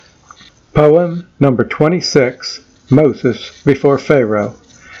Poem number 26, Moses before Pharaoh,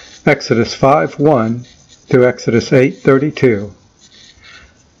 Exodus 5:1 to Exodus 8:32.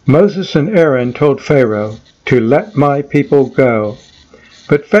 Moses and Aaron told Pharaoh to let my people go.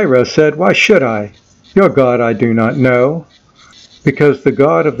 But Pharaoh said, "Why should I? Your God I do not know." Because the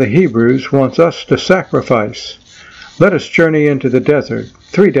God of the Hebrews wants us to sacrifice. Let us journey into the desert.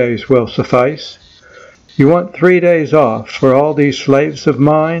 3 days will suffice. You want 3 days off for all these slaves of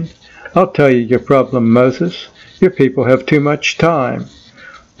mine? I'll tell you your problem, Moses. Your people have too much time.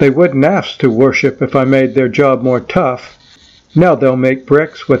 They wouldn't ask to worship if I made their job more tough. Now they'll make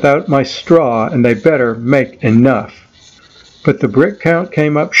bricks without my straw, and they better make enough. But the brick count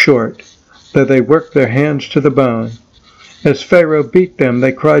came up short, though they worked their hands to the bone. As Pharaoh beat them,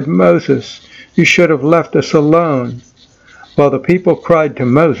 they cried, "Moses, you should have left us alone." While the people cried to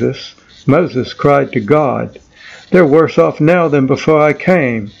Moses, Moses cried to God. They're worse off now than before I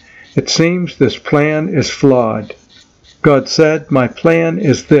came. It seems this plan is flawed. God said, "My plan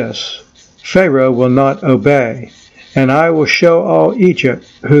is this. Pharaoh will not obey, and I will show all Egypt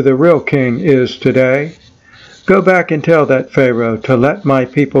who the real king is today. Go back and tell that Pharaoh to let my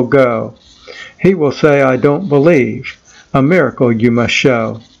people go. He will say, I don't believe. A miracle you must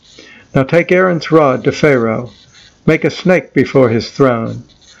show. Now take Aaron's rod to Pharaoh. Make a snake before his throne."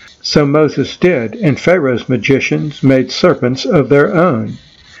 So Moses did, and Pharaoh's magicians made serpents of their own.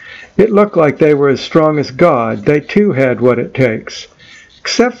 It looked like they were as strong as God. They too had what it takes.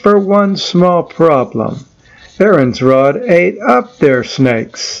 Except for one small problem. Aaron's rod ate up their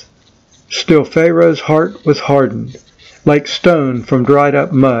snakes. Still Pharaoh's heart was hardened, like stone from dried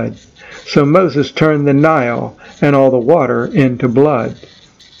up mud. So Moses turned the Nile and all the water into blood.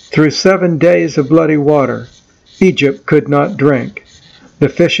 Through 7 days of bloody water, Egypt could not drink. The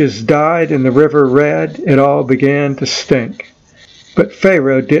fishes died and the river red. It all began to stink. But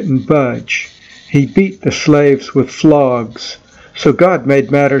Pharaoh didn't budge. He beat the slaves with flogs. So God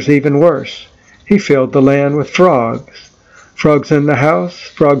made matters even worse. He filled the land with frogs. Frogs in the house,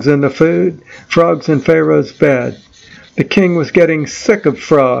 frogs in the food, frogs in Pharaoh's bed. The king was getting sick of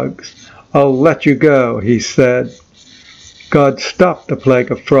frogs. "I'll let you go," he said. God stopped the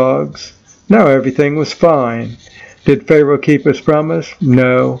plague of frogs. Now everything was fine. Did Pharaoh keep his promise?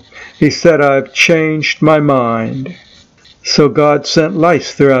 No. He said, "I've changed my mind." So God sent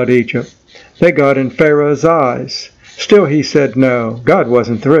lice throughout Egypt. They got in Pharaoh's eyes. Still he said no. God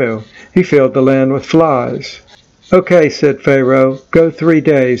wasn't through. He filled the land with flies. "Okay," said Pharaoh, "go 3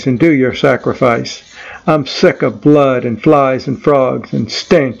 days and do your sacrifice. I'm sick of blood and flies and frogs and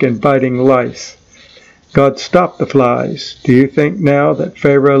stink and biting lice." God stopped the flies. Do you think now that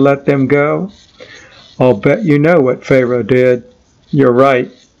Pharaoh let them go? I'll bet you know what Pharaoh did. You're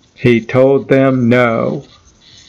right. He told them no.